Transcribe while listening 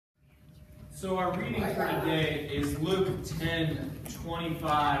So our reading for today is Luke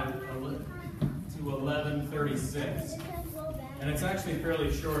 10:25 to 11:36. And it's actually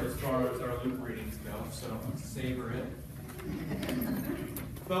fairly short as far as our Luke readings go, so savor it.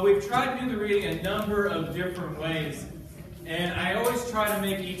 But we've tried to do the reading a number of different ways. And I always try to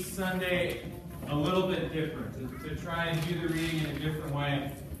make each Sunday a little bit different, to try and do the reading in a different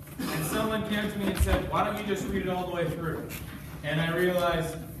way. And someone came to me and said, why don't you just read it all the way through? And I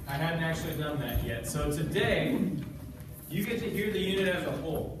realized I hadn't actually done that yet. So today, you get to hear the unit as a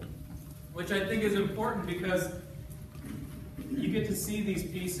whole, which I think is important because you get to see these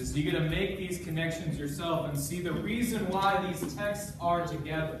pieces. You get to make these connections yourself and see the reason why these texts are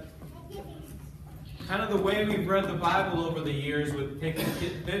together. Kind of the way we've read the Bible over the years with picking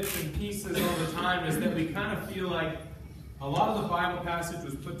bits and pieces all the time is that we kind of feel like a lot of the Bible passage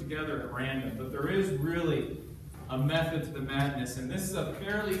was put together at random, but there is really a method to the madness, and this is a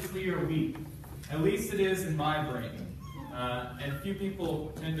fairly clear week. At least it is in my brain. And few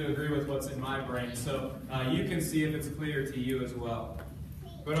people tend to agree with what's in my brain, so you can see if it's clear to you as well.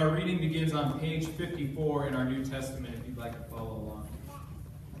 But our reading begins on page 54 in our New Testament if you'd like to follow along.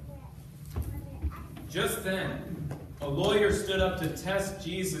 Just then, a lawyer stood up to test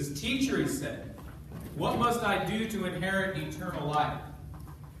Jesus. Teacher, he said, what must I do to inherit eternal life?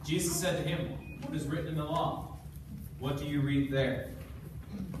 Jesus said to him, what is written in the law? What do you read there?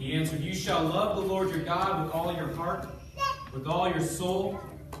 He answered, you shall love the Lord your God with all your heart, with all your soul,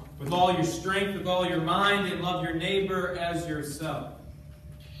 with all your strength, with all your mind, and love your neighbor as yourself.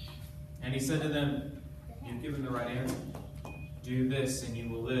 And he said to them, you've given the right answer. Do this and you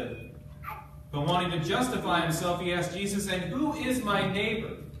will live. But wanting to justify himself, he asked Jesus, and who is my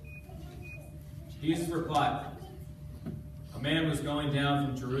neighbor? Jesus replied, a man was going down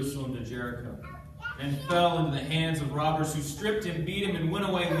from Jerusalem to Jericho and fell into the hands of robbers who stripped him, beat him, and went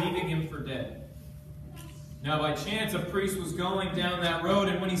away, leaving him for dead. Now by chance a priest was going down that road,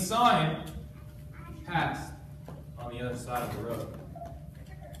 and when he saw him, passed on the other side of the road.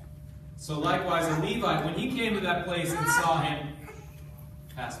 So likewise a Levite, when he came to that place and saw him,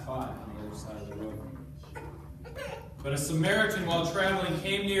 passed by on the other side of the road. But a Samaritan, while traveling,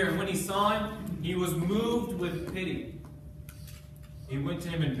 came near, and when he saw him, he was moved with pity. He went to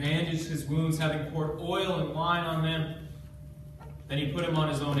him and bandaged his wounds, having poured oil and wine on them. Then he put him on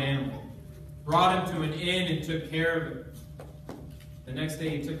his own animal, brought him to an inn, and took care of him. The next day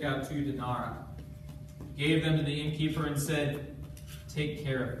he took out 2 denarii, gave them to the innkeeper, and said, take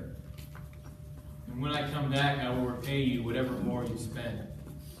care of him. And when I come back, I will repay you whatever more you spend.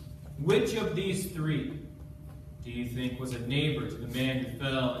 Which of these 3 do you think was a neighbor to the man who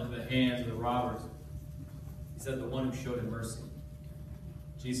fell into the hands of the robbers? He said, the one who showed him mercy.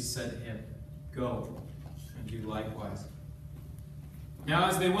 Jesus said to him, go and do likewise. Now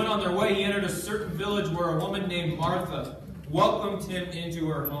as they went on their way, he entered a certain village where a woman named Martha welcomed him into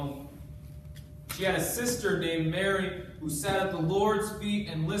her home. She had a sister named Mary who sat at the Lord's feet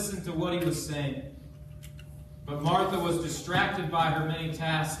and listened to what he was saying. But Martha was distracted by her many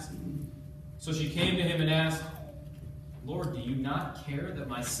tasks. So she came to him and asked, Lord, do you not care that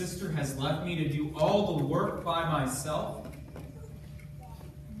my sister has left me to do all the work by myself?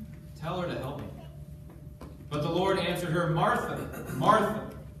 Tell her to help me. But the Lord answered her, Martha,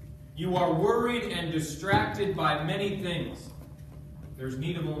 Martha, you are worried and distracted by many things. There's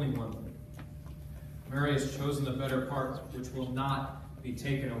need of only one thing. Mary has chosen the better part, which will not be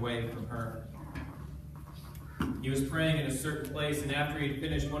taken away from her. He was praying in a certain place, and after he had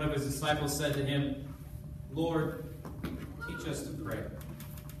finished, one of his disciples said to him, Lord, teach us to pray,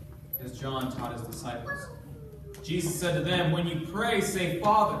 as John taught his disciples. Jesus said to them, when you pray, say,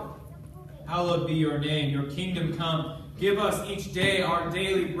 Father, hallowed be your name, your kingdom come. Give us each day our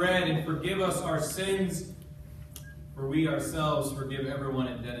daily bread, and forgive us our sins, for we ourselves forgive everyone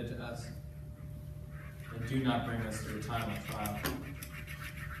indebted to us. And do not bring us to a time of trial.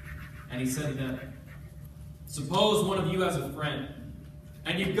 And he said to them, suppose one of you has a friend,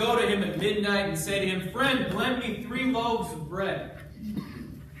 and you go to him at midnight and say to him, friend, lend me 3 loaves of bread,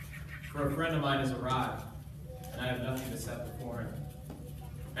 for a friend of mine has arrived, and I have nothing to set before him.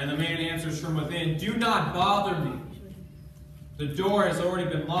 And the man answers from within, do not bother me. The door has already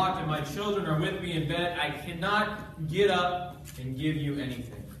been locked, and my children are with me in bed. I cannot get up and give you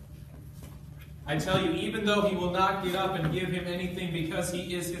anything. I tell you, even though he will not get up and give him anything because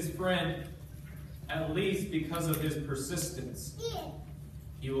he is his friend, at least because of his persistence,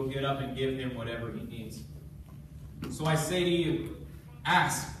 he will get up and give him whatever he needs. So I say to you,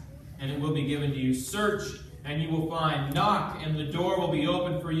 ask, and it will be given to you. Search, and you will find. Knock, and the door will be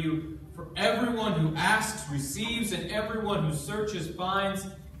open for you. For everyone who asks receives, and everyone who searches finds,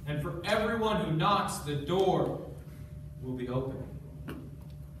 And for everyone who knocks, the door will be open.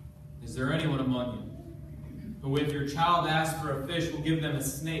 Is there anyone among you who, if your child asks for a fish, will give them a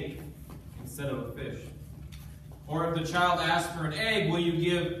snake instead of a fish? Or if the child asks for an egg, will you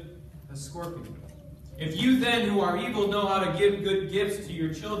give a scorpion? If you then, who are evil, know how to give good gifts to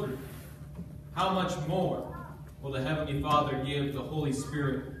your children, how much more will the Heavenly Father give the Holy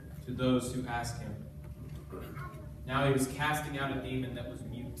Spirit to those who ask him? Now he was casting out a demon that was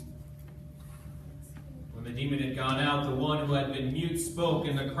mute. When the demon had gone out, the one who had been mute spoke,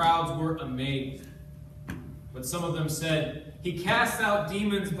 and the crowds were amazed. But some of them said, "He casts out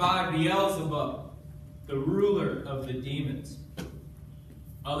demons by Beelzebub, the ruler of the demons."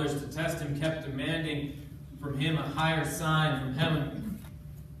 Others, to test him, kept demanding from him a higher sign from heaven.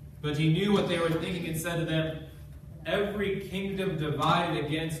 But he knew what they were thinking and said to them, "Every kingdom divided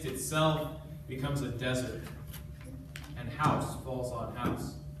against itself becomes a desert, and house falls on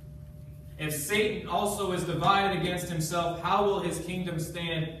house. If Satan also is divided against himself, how will his kingdom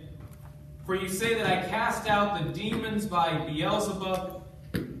stand? For you say that I cast out the demons by Beelzebub.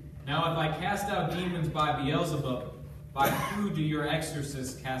 Now if I cast out demons by Beelzebub, by who do your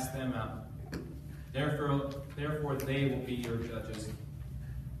exorcists cast them out? Therefore they will be your judges.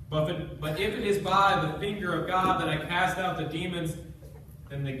 But if it is by the finger of God that I cast out the demons,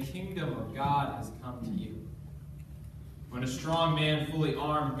 then the kingdom of God has come to you. When a strong man fully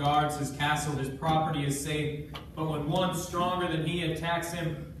armed guards his castle, his property is safe. But when one stronger than he attacks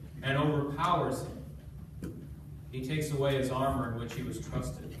him and overpowers him, he takes away his armor in which he was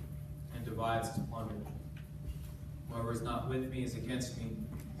trusted and divides his plunder. Whoever is not with me is against me,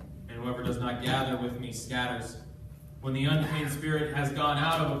 and whoever does not gather with me scatters. When the unclean spirit has gone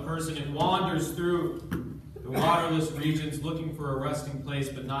out of a person, it wanders through the waterless regions looking for a resting place,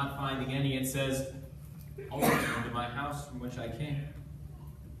 but not finding any. It says, "I'll return to my house from which I came."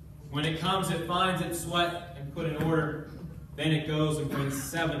 When it comes, it finds its sweat and put in order. Then it goes and brings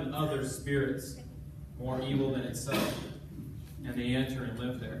 7 other spirits, more evil than itself, and they enter and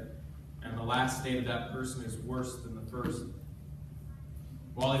live there. And the last state of that person is worse than the first.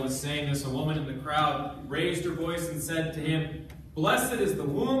 While he was saying this, a woman in the crowd raised her voice and said to him, "Blessed is the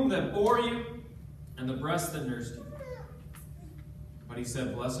womb that bore you and the breast that nursed you." But he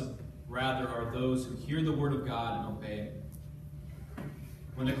said, "Blessed rather are those who hear the word of God and obey it."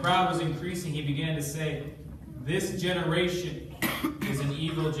 When the crowd was increasing, he began to say, "This generation is an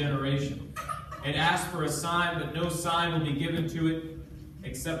evil generation. It asks for a sign, but no sign will be given to it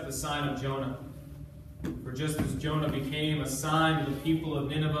except the sign of Jonah. For just as Jonah became a sign to the people of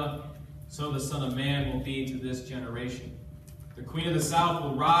Nineveh, so the Son of Man will be to this generation. The Queen of the South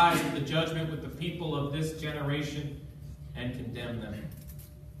will rise at the judgment with the people of this generation and condemn them,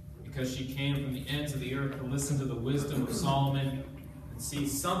 because she came from the ends of the earth to listen to the wisdom of Solomon, and see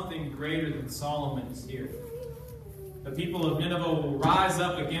something greater than Solomon is here. The people of Nineveh will rise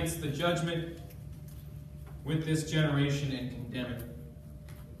up against the judgment with this generation and condemn it,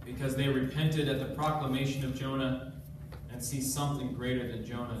 because they repented at the proclamation of Jonah, and see something greater than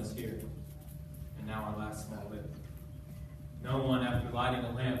Jonah is here. And now our last small bit. No one, after lighting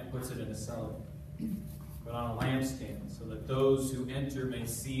a lamp, puts it in a cellar, but on a lampstand, so that those who enter may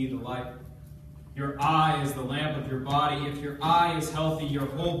see the light. Your eye is the lamp of your body. If your eye is healthy, your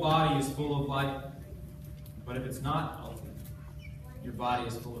whole body is full of light. But if it's not healthy, your body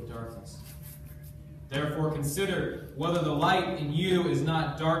is full of darkness. Therefore consider whether the light in you is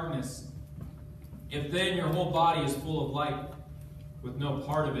not darkness. If then your whole body is full of light, with no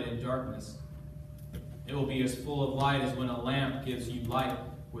part of it in darkness, it will be as full of light as when a lamp gives you light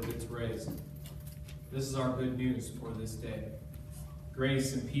with its rays. This is our good news for this day.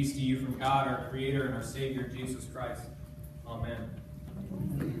 Grace and peace to you from God, our Creator and our Savior, Jesus Christ. Amen.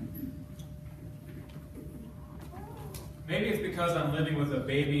 Maybe it's because I'm living with a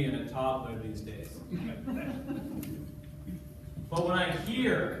baby and a toddler these days. But when I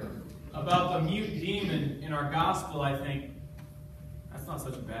hear about the mute demon in our gospel, I think, that's not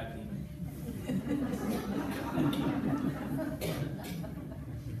such a bad demon.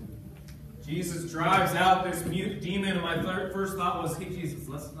 Jesus drives out this mute demon, and my first thought was, hey, Jesus,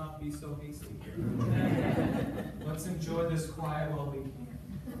 let's not be so hasty here. Let's enjoy this quiet while we can.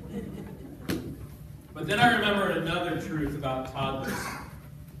 But then I remembered another truth about toddlers,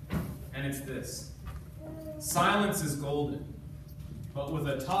 and it's this. Silence is golden, but with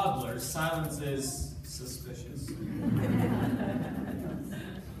a toddler, silence is suspicious.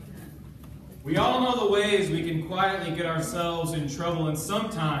 We all know the ways we can quietly get ourselves in trouble, and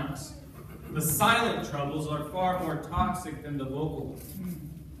sometimes the silent troubles are far more toxic than the vocal ones.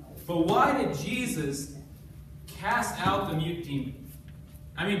 But why did Jesus cast out the mute demon?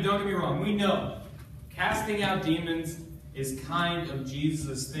 I mean, don't get me wrong, we know casting out demons is kind of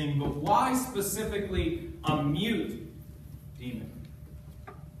Jesus' thing, but why specifically a mute demon?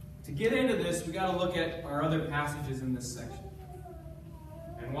 To get into this, we got to look at our other passages in this section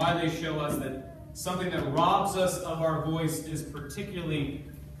and why they show us that something that robs us of our voice is particularly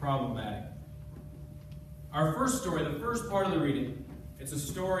problematic. Our first story, the first part of the reading, it's a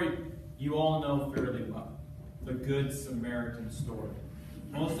story you all know fairly well. The Good Samaritan story.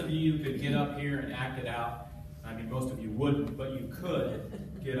 Most of you could get up here and act it out. I mean, most of you wouldn't, but you could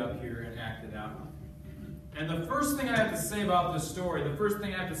get up here and act it out. And the first thing I have to say about this story, the first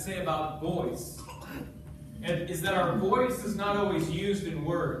thing I have to say about voice, is that our voice is not always used in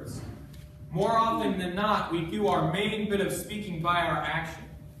words. More often than not, we do our main bit of speaking by our action,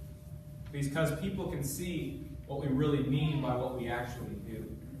 because people can see what we really mean by what we actually do.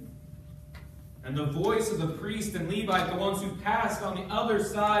 And the voice of the priest and Levite, the ones who passed on the other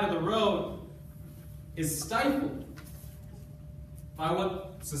side of the road, is stifled by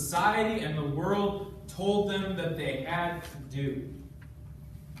what society and the world told them that they had to do.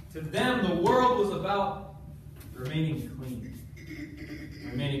 To them, the world was about remaining clean,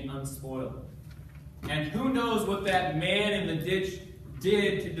 remaining unspoiled. And who knows what that man in the ditch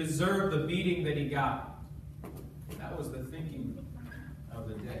did to deserve the beating that he got. That was the thinking of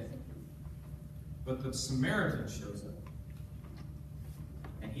the day. But the Samaritan shows up.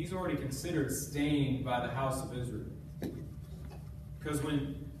 And he's already considered staying by the house of Israel. Because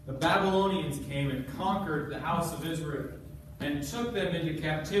when the Babylonians came and conquered the house of Israel and took them into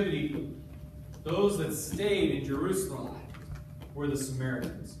captivity, those that stayed in Jerusalem were the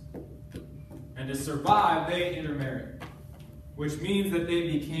Samaritans. And to survive, they intermarried, which means that they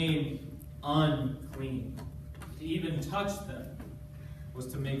became unclean. To even touch them was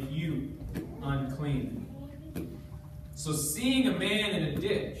to make you unclean. So seeing a man in a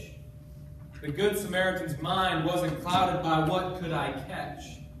ditch, the Good Samaritan's mind wasn't clouded by what could I catch,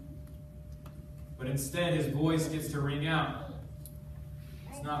 but instead his voice gets to ring out.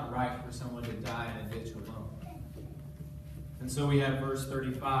 It's not right for someone to die in a ditch alone. And so we have verse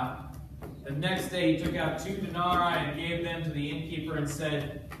 35. The next day he took out 2 denarii and gave them to the innkeeper and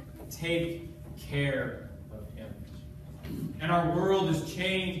said, "Take care of him." And our world is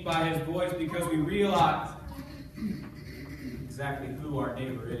changed by his voice because we realize exactly who our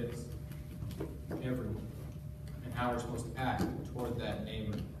neighbor is. Everyone. And how we're supposed to act toward that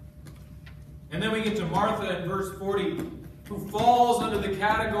neighbor. And then we get to Martha in verse 40, who falls under the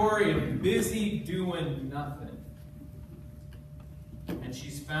category of busy doing nothing. And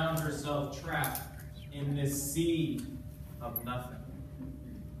she's found herself trapped in this sea of nothing.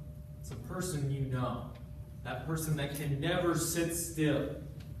 It's a person you know. That person that can never sit still.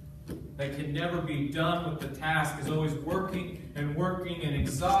 That can never be done with the task, is always working and working and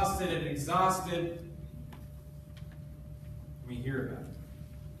exhausted. We hear about it.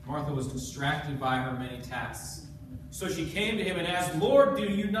 Martha was distracted by her many tasks. So she came to him and asked, "Lord, do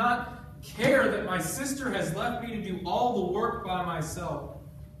you not care that my sister has left me to do all the work by myself?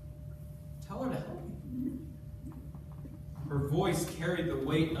 Tell her to help me." Her voice carried the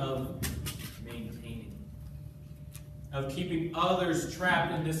weight of maintaining, of keeping others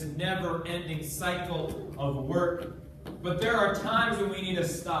trapped in this never-ending cycle of work. But there are times when we need to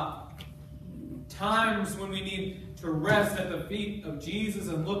stop. Times when we need to rest at the feet of Jesus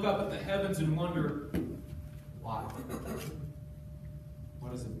and look up at the heavens and wonder, why?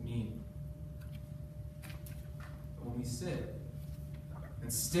 What does it mean? But when we sit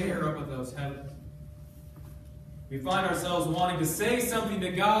and stare up at those heavens, we find ourselves wanting to say something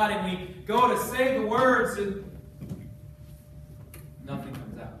to God, and we go to say the words, and nothing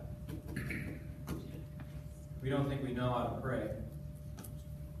comes out. We don't think we know how to pray,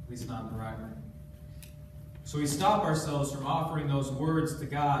 at least not in the right way. So we stop ourselves from offering those words to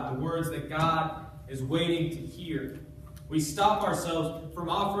God, the words that God is waiting to hear. We stop ourselves from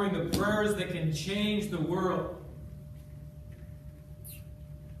offering the prayers that can change the world.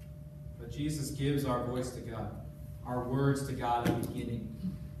 But Jesus gives our voice to God, our words to God at the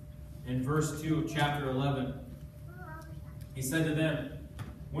beginning. In verse 2 of chapter 11, he said to them,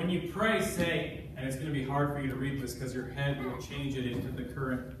 "When you pray, say," and it's going to be hard for you to read this because your head will change it into the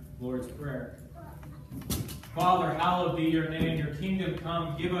current Lord's Prayer. "Father, hallowed be your name. Your kingdom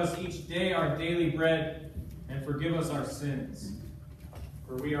come. Give us each day our daily bread, and forgive us our sins.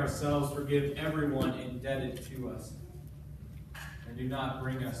 For we ourselves forgive everyone indebted to us. And do not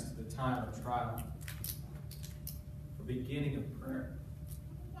bring us to the time of trial." The beginning of prayer.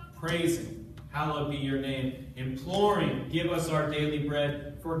 Praising, hallowed be your name. Imploring, give us our daily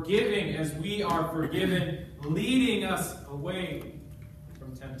bread. Forgiving as we are forgiven. Leading us away from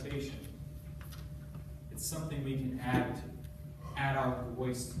from temptation. It's something we can add our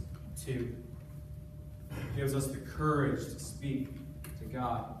voice to. It gives us the courage to speak to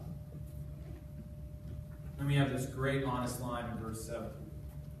God. Then we have this great honest line in verse 7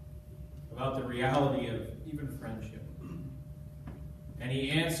 about the reality of even friendship. And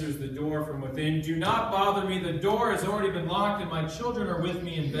he answers the door from within, "Do not bother me. The door has already been locked and my children are with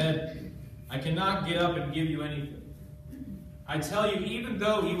me in bed. I cannot get up and give you anything." I tell you, even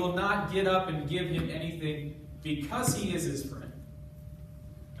though he will not get up and give him anything because he is his friend,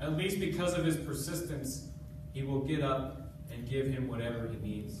 at least because of his persistence, he will get up and give him whatever he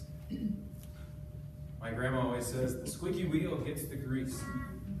needs. My grandma always says, the squeaky wheel gets the grease.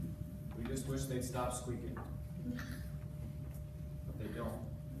 We just wish they'd stop squeaking. But they don't.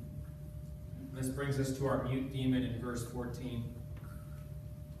 And this brings us to our mute demon in verse 14.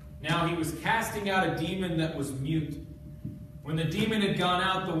 Now he was casting out a demon that was mute. When the demon had gone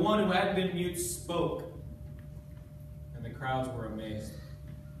out, the one who had been mute spoke. And the crowds were amazed.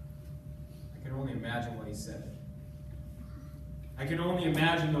 I can only imagine what he said. I can only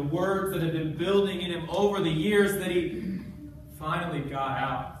imagine the words that had been building in him over the years that he finally got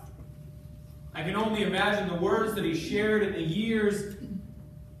out. I can only imagine the words that he shared in the years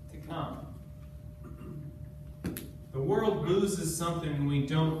to come. The world loses something when we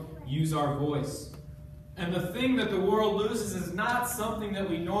don't use our voice. And the thing that the world loses is not something that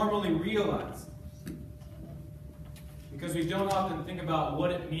we normally realize. Because we don't often think about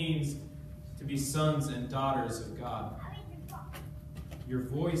what it means to be sons and daughters of God. Your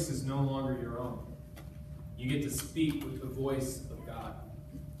voice is no longer your own. You get to speak with the voice of God.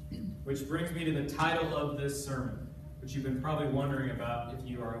 Which brings me to the title of this sermon, which you've been probably wondering about if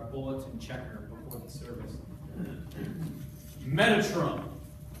you are a bulletin checker before the service. Metatron.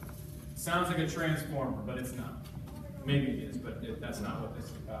 Sounds like a transformer, but it's not. Maybe it is, but that's not what this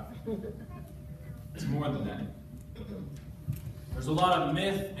is about. It's more than that. There's a lot of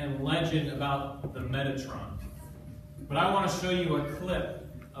myth and legend about the Metatron. But I want to show you a clip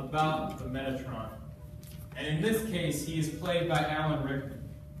about the Metatron. And in this case, he is played by Alan Rickman.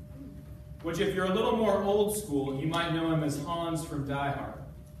 Which, if you're a little more old school, you might know him as Hans from Die Hard.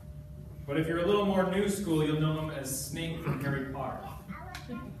 But if you're a little more new school, you'll know him as Snape from Harry Potter.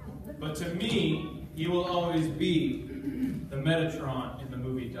 But to me, he will always be the Metatron in the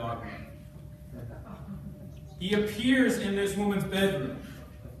movie Dogma. He appears in this woman's bedroom.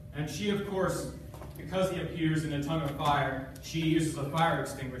 And she, of course, because he appears in a tongue of fire, she uses a fire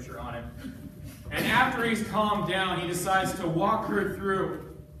extinguisher on him. And after he's calmed down, he decides to walk her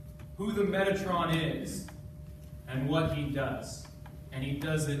through who the Metatron is and what he does. And he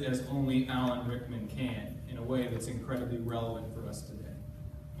does it as only Alan Rickman can, in a way that's incredibly relevant for us today.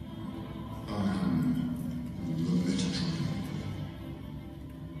 I am the Metatron.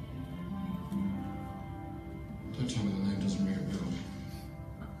 Don't tell me the name doesn't ring a bell.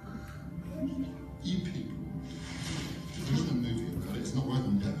 You people, there isn't a movie about it. It's not worth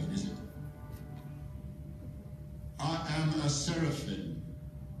knowing, is it? I am a seraphim,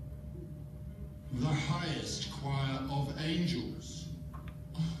 the highest choir of angels.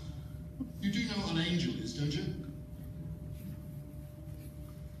 You do know what an angel is, don't you?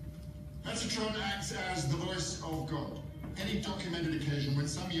 Metatron acts as the voice of God. Any documented occasion when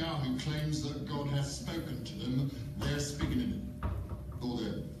some Yahoo claims that God has spoken to them, they're speaking to him. Or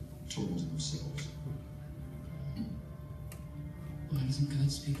they're talking to themselves. Why doesn't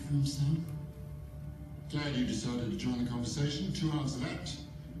God speak for himself? Glad you decided to join the conversation. To answer that,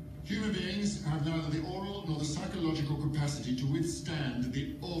 human beings have neither the oral nor the psychological capacity to withstand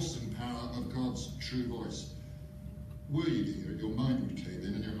the awesome power of God's true voice. Were you to hear it, your mind would cave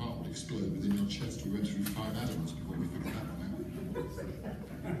in and your heart would explode within your chest. We went through 5 atoms before we figured that one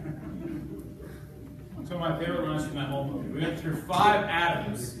out. So my favorite lines from that whole movie. We went through 5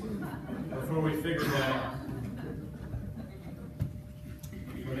 atoms before we figured that out.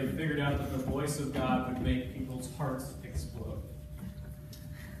 Before they figured out that the voice of God would make people's hearts explode.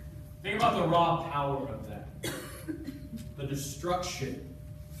 Think about the raw power of that. The destruction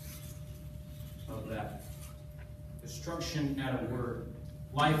of that. Destruction at a word.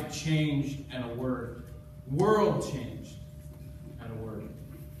 Life changed at a word. World changed at a word.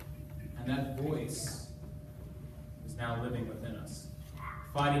 And that voice is now living within us.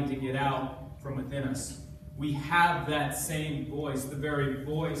 Fighting to get out from within us. We have that same voice, the very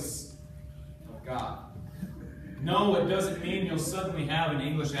voice of God. No, it doesn't mean you'll suddenly have an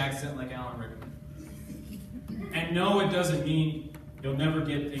English accent like Alan Rickman. And no, it doesn't mean you'll never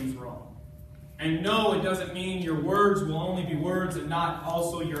get things wrong. And no, it doesn't mean your words will only be words and not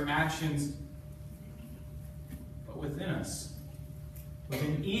also your actions. But within us,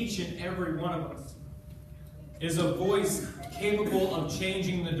 within each and every one of us is a voice capable of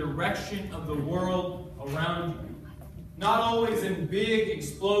changing the direction of the world around you. Not always in big,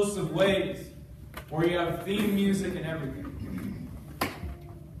 explosive ways, where you have theme music and everything,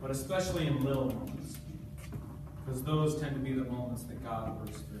 but especially in little moments, because those tend to be the moments that God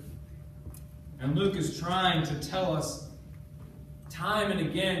works through. And Luke is trying to tell us, time and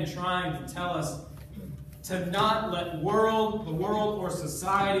again, trying to tell us to not let the world or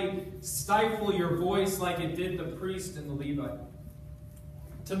society stifle your voice like it did the priest and the Levite.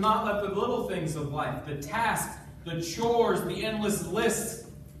 To not let the little things of life, the tasks, the chores, the endless lists,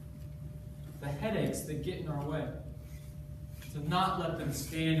 the headaches that get in our way, to not let them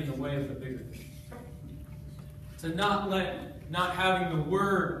stand in the way of the bigger things. To not let not having the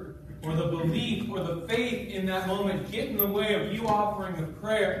word or the belief or the faith in that moment get in the way of you offering the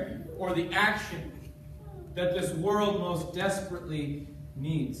prayer or the action that this world most desperately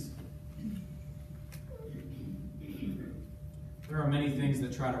needs. There are many things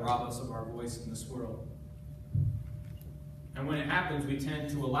that try to rob us of our voice in this world. And when it happens, we tend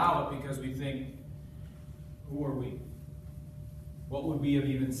to allow it because we think, who are we? What would we have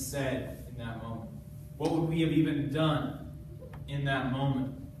even said in that moment? What would we have even done in that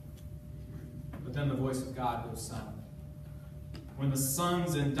moment? But then the voice of God goes silent. When the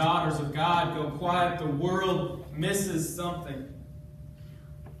sons and daughters of God go quiet, the world misses something.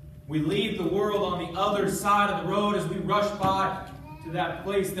 We leave the world on the other side of the road as we rush by to that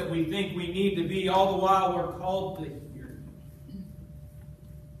place that we think we need to be, all the while we're called to hear.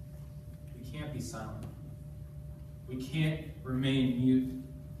 We can't be silent. We can't remain mute.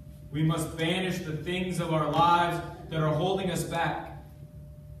 We must banish the things of our lives that are holding us back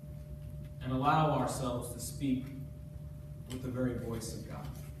and allow ourselves to speak with the very voice of God.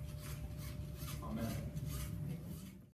 Amen.